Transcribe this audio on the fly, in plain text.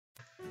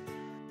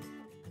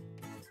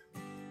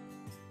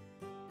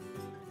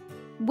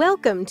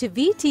Welcome to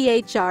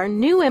VTHR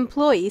New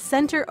Employee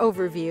Center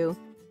Overview.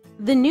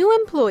 The New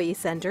Employee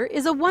Center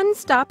is a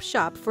one-stop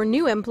shop for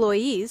new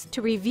employees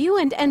to review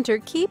and enter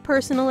key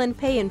personal and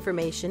pay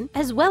information,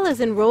 as well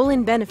as enroll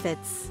in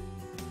benefits.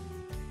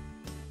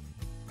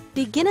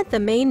 Begin at the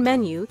main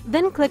menu,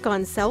 then click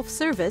on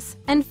Self-Service,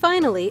 and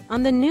finally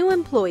on the New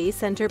Employee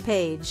Center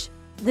page.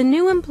 The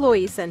New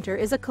Employee Center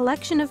is a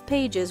collection of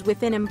pages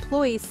within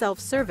Employee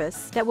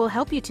Self-Service that will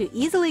help you to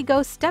easily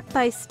go step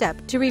by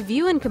step to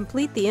review and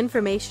complete the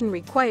information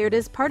required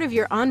as part of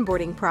your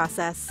onboarding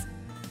process.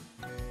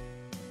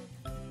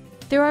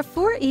 There are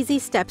 4 easy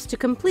steps to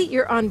complete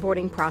your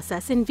onboarding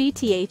process in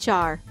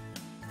VTHR.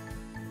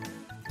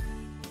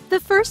 The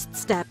first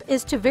step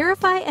is to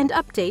verify and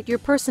update your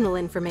personal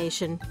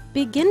information.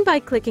 Begin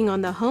by clicking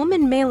on the Home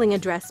and Mailing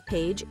Address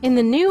page in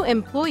the New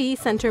Employee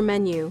Center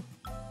menu.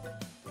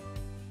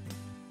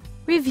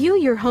 Review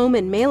your home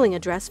and mailing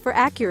address for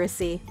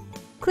accuracy.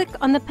 Click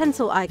on the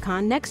pencil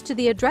icon next to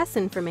the address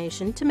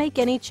information to make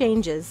any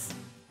changes.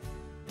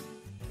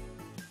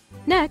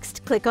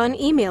 Next, click on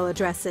Email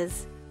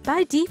Addresses.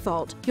 By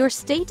default, your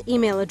state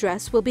email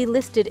address will be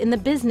listed in the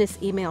Business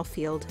Email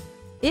field.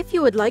 If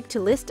you would like to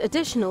list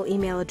additional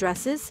email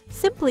addresses,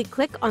 simply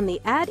click on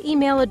the Add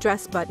Email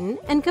Address button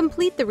and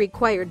complete the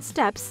required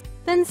steps,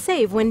 then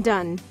save when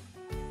done.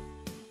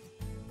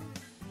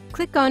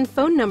 Click on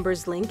Phone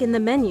Numbers link in the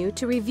menu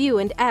to review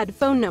and add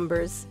phone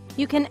numbers.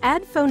 You can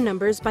add phone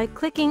numbers by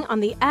clicking on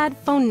the Add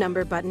Phone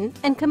Number button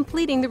and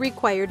completing the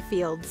required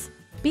fields.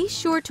 Be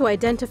sure to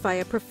identify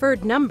a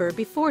preferred number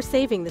before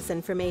saving this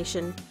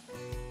information.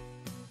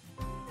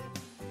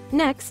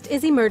 Next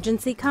is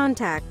Emergency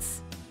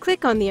Contacts.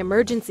 Click on the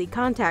Emergency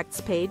Contacts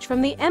page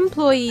from the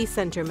Employee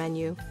Center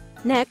menu.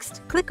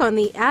 Next, click on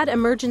the Add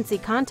Emergency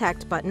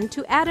Contact button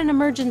to add an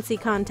emergency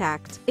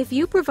contact. If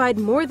you provide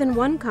more than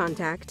one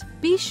contact,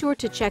 be sure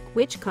to check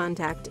which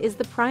contact is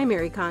the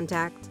primary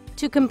contact.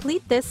 To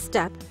complete this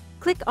step,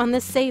 click on the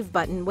Save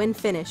button when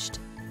finished.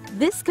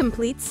 This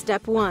completes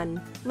Step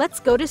 1. Let's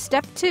go to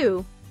Step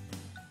 2.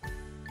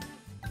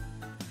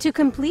 To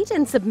complete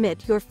and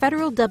submit your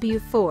federal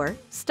W-4,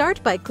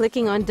 start by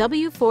clicking on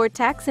W-4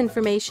 Tax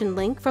Information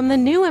link from the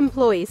New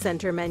Employee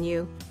Center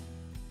menu.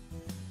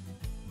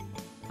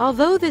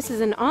 Although this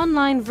is an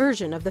online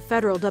version of the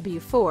federal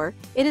W-4,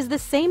 it is the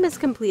same as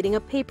completing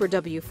a paper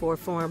W-4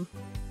 form.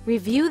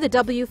 Review the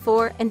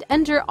W-4 and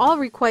enter all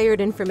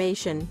required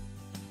information.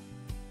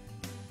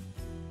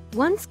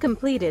 Once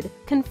completed,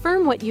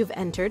 confirm what you've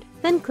entered,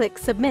 then click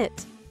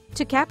Submit.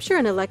 To capture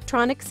an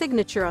electronic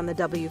signature on the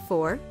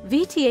W-4,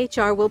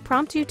 VTHR will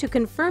prompt you to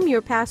confirm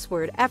your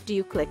password after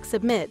you click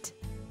Submit.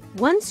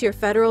 Once your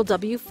federal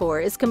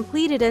W-4 is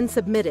completed and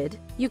submitted,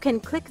 you can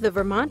click the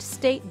Vermont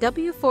State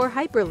W-4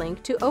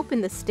 hyperlink to open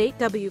the State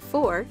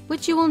W-4,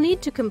 which you will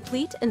need to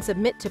complete and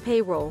submit to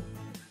payroll.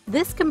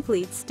 This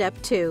completes Step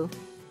 2.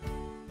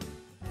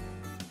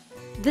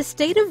 The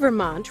state of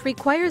Vermont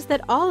requires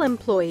that all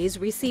employees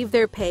receive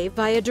their pay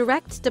via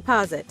direct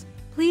deposit.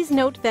 Please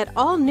note that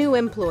all new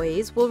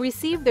employees will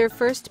receive their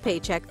first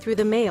paycheck through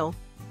the mail.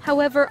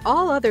 However,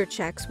 all other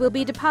checks will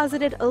be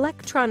deposited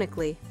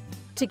electronically.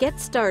 To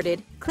get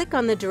started, click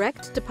on the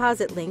Direct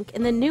Deposit link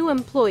in the New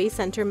Employee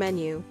Center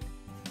menu.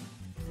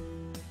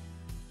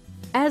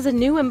 As a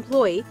new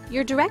employee,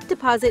 your direct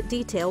deposit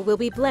detail will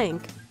be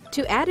blank.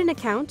 To add an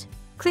account,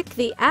 click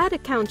the Add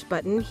Account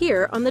button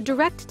here on the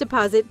Direct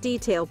Deposit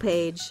Detail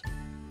page.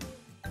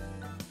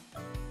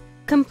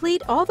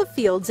 Complete all the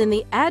fields in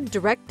the Add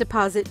Direct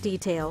Deposit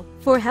Detail.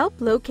 For help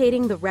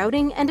locating the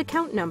routing and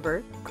account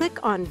number,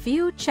 click on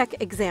View Check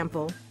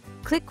Example.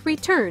 Click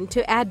Return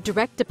to add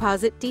direct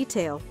deposit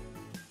detail.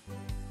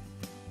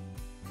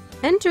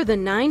 Enter the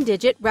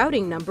 9-digit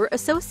routing number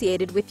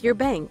associated with your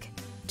bank.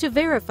 To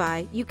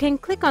verify, you can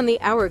click on the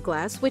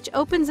hourglass, which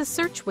opens a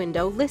search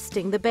window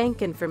listing the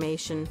bank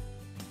information.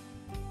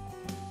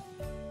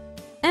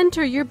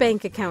 Enter your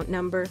bank account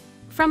number.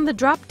 From the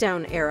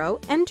drop-down arrow,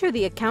 enter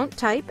the account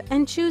type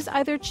and choose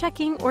either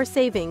checking or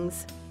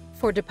savings.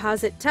 For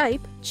deposit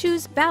type,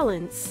 choose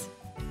balance.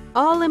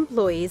 All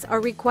employees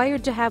are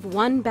required to have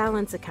one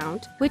balance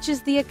account, which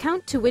is the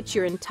account to which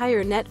your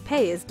entire net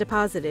pay is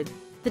deposited.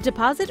 The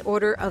deposit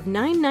order of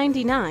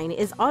 $9.99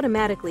 is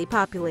automatically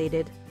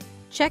populated.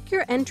 Check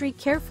your entry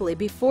carefully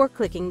before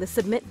clicking the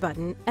Submit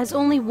button, as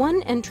only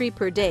one entry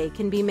per day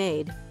can be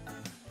made.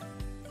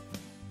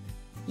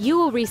 You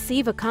will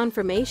receive a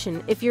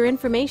confirmation if your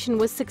information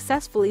was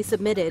successfully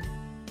submitted.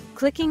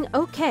 Clicking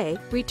OK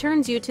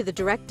returns you to the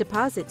direct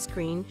deposit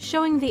screen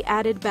showing the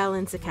added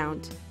balance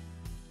account.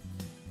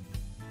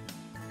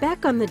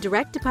 Back on the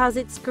direct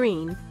deposit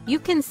screen, you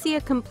can see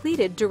a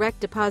completed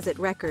direct deposit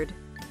record.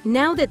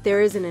 Now that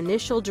there is an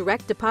initial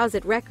direct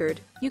deposit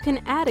record, you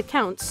can add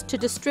accounts to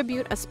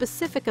distribute a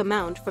specific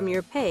amount from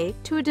your pay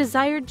to a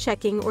desired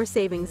checking or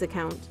savings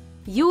account.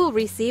 You will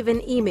receive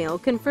an email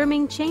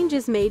confirming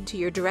changes made to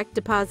your direct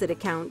deposit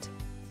account.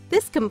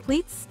 This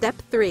completes Step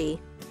 3.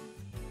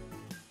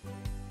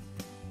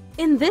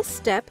 In this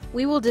step,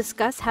 we will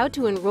discuss how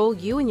to enroll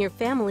you and your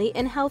family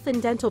in health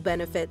and dental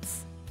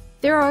benefits.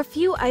 There are a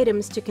few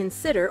items to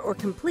consider or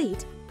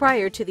complete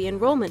prior to the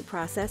enrollment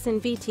process in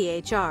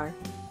VTHR.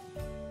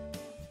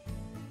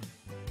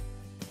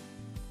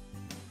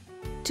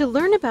 To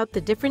learn about the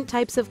different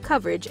types of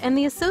coverage and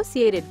the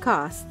associated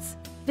costs,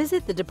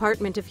 visit the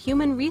Department of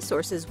Human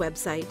Resources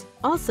website.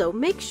 Also,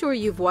 make sure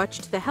you've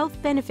watched the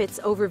Health Benefits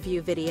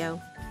Overview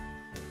video.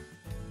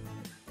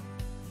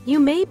 You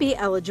may be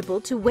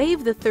eligible to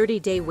waive the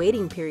 30-day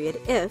waiting period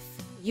if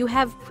you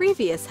have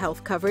previous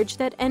health coverage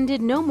that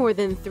ended no more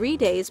than 3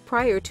 days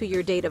prior to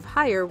your date of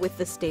hire with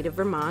the state of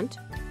Vermont,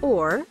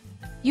 or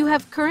you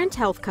have current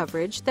health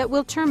coverage that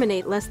will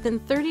terminate less than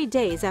 30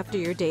 days after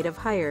your date of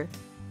hire.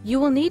 You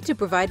will need to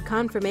provide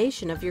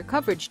confirmation of your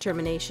coverage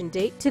termination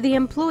date to the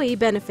Employee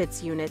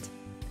Benefits Unit.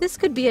 This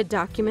could be a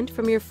document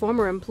from your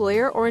former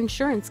employer or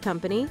insurance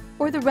company,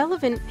 or the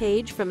relevant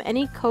page from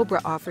any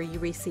COBRA offer you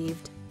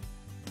received.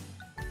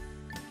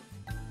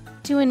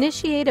 To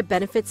initiate a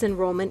benefits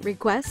enrollment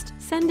request,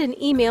 send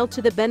an email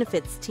to the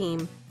benefits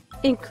team.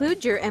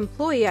 Include your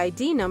employee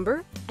ID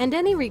number and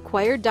any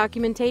required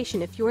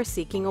documentation if you are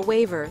seeking a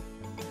waiver.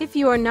 If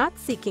you are not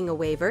seeking a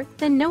waiver,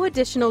 then no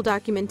additional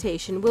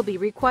documentation will be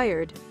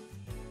required.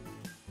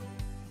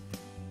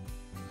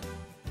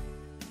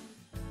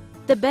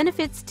 The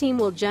benefits team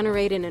will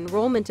generate an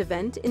enrollment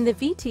event in the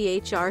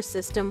VTHR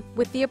system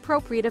with the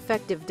appropriate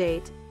effective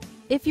date.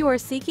 If you are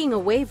seeking a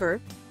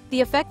waiver,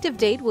 the effective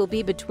date will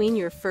be between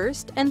your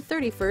first and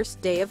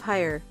 31st day of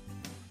hire.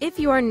 If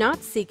you are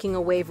not seeking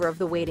a waiver of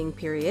the waiting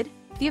period,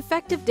 the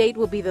effective date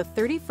will be the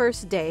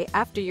 31st day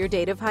after your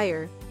date of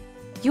hire.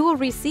 You will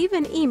receive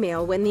an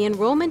email when the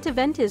enrollment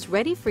event is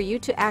ready for you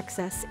to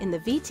access in the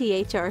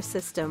VTHR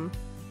system.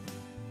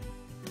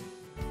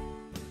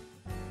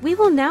 We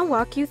will now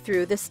walk you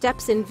through the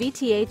steps in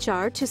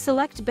VTHR to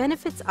select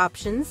benefits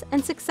options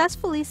and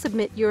successfully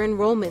submit your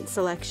enrollment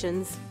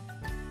selections.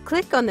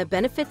 Click on the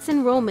Benefits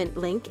Enrollment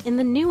link in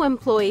the New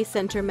Employee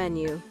Center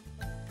menu.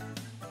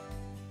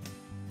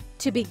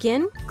 To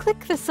begin, click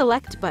the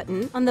Select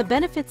button on the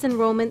Benefits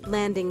Enrollment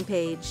landing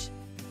page.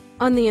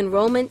 On the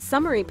Enrollment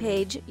Summary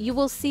page, you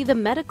will see the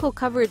medical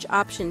coverage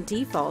option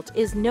default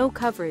is No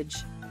Coverage.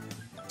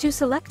 To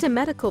select a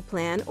medical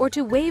plan or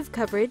to waive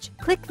coverage,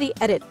 click the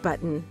Edit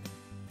button.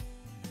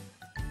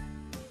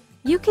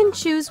 You can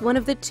choose one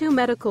of the two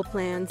medical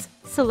plans,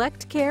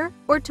 Select Care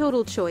or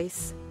Total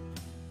Choice.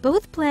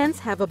 Both plans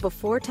have a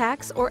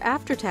before-tax or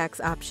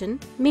after-tax option,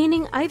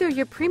 meaning either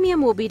your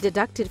premium will be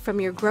deducted from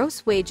your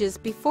gross wages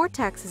before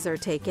taxes are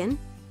taken,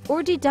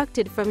 or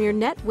deducted from your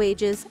net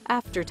wages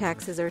after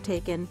taxes are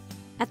taken.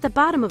 At the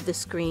bottom of the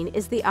screen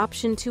is the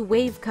option to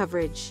waive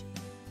coverage.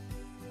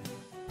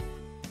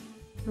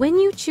 When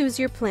you choose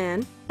your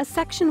plan, a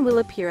section will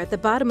appear at the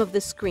bottom of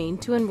the screen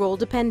to enroll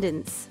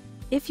dependents.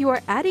 If you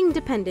are adding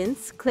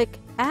dependents, click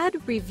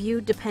Add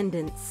Review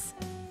Dependents.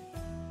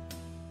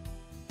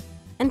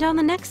 And on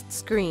the next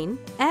screen,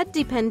 add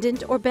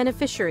dependent or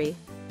beneficiary.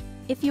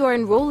 If you are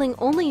enrolling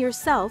only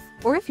yourself,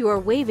 or if you are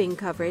waiving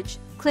coverage,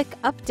 click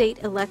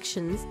Update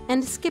Elections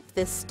and skip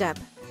this step.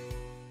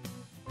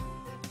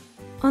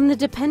 On the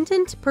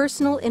Dependent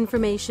Personal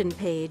Information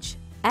page,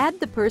 add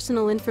the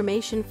personal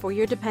information for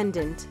your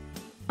dependent.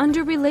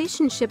 Under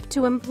Relationship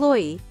to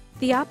Employee,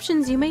 the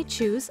options you may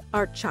choose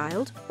are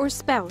child or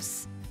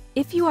spouse.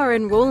 If you are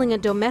enrolling a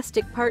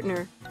domestic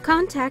partner,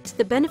 contact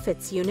the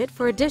Benefits Unit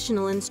for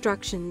additional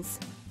instructions.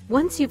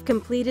 Once you've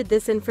completed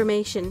this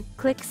information,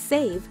 click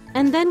Save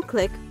and then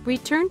click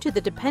Return to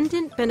the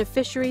Dependent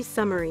Beneficiary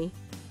Summary.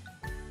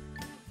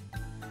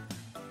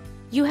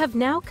 You have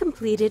now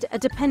completed a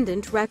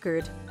dependent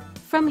record.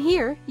 From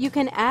here, you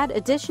can add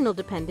additional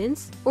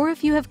dependents, or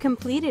if you have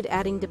completed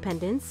adding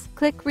dependents,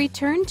 click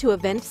Return to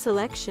Event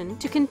Selection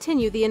to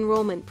continue the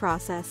enrollment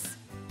process.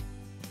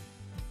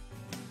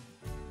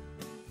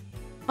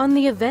 On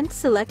the Event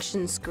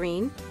Selection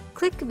screen,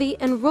 click the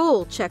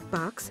Enroll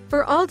checkbox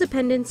for all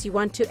dependents you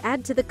want to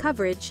add to the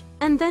coverage,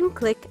 and then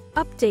click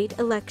Update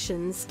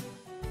Elections.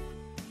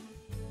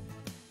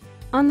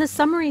 On the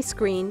Summary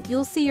screen,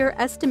 you'll see your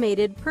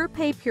estimated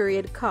per-pay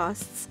period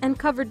costs and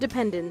covered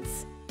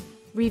dependents.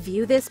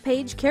 Review this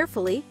page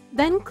carefully,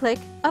 then click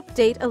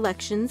Update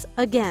Elections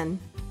again.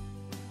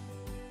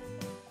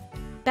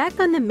 Back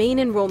on the main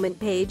enrollment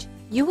page,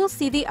 you will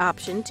see the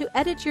option to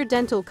edit your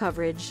dental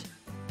coverage.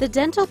 The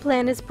dental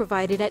plan is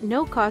provided at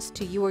no cost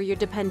to you or your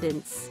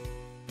dependents.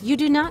 You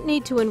do not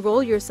need to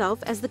enroll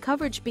yourself as the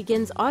coverage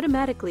begins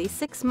automatically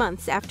 6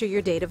 months after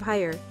your date of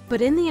hire.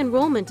 But in the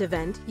enrollment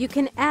event, you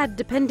can add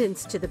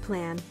dependents to the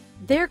plan.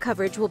 Their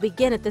coverage will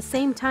begin at the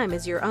same time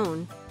as your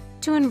own.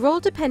 To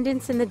enroll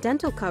dependents in the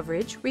dental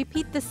coverage,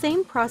 repeat the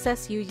same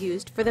process you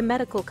used for the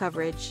medical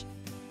coverage.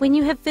 When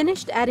you have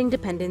finished adding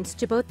dependents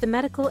to both the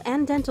medical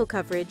and dental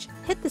coverage,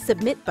 hit the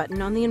Submit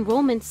button on the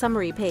Enrollment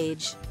Summary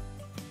page.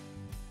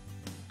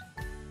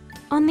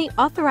 On the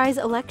Authorize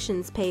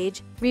Elections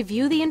page,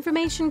 review the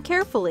information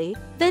carefully,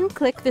 then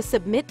click the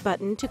Submit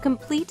button to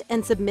complete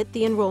and submit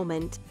the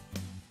enrollment.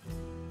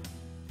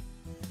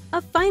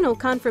 A final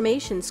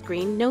confirmation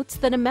screen notes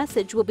that a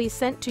message will be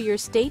sent to your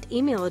state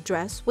email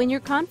address when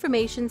your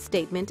confirmation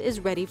statement is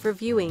ready for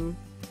viewing.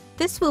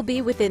 This will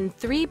be within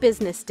 3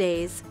 business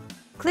days.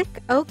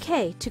 Click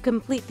OK to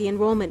complete the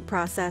enrollment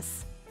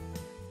process.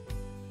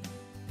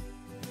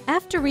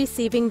 After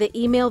receiving the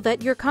email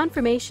that your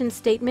confirmation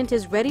statement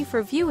is ready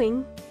for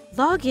viewing,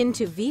 log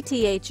into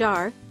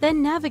VTHR,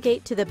 then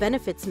navigate to the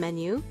Benefits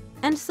menu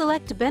and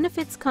select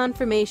Benefits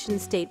Confirmation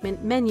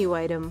Statement menu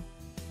item.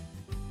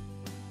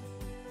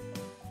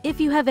 If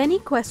you have any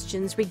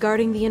questions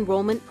regarding the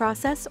enrollment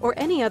process or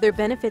any other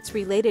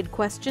benefits-related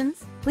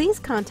questions, please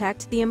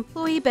contact the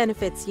Employee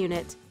Benefits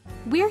Unit.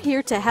 We're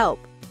here to help.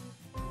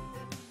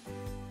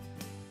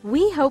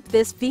 We hope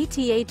this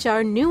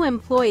VTHR New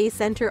Employee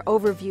Center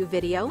overview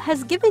video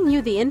has given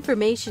you the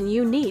information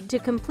you need to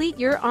complete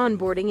your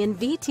onboarding in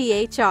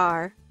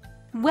VTHR.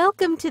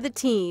 Welcome to the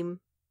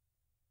team!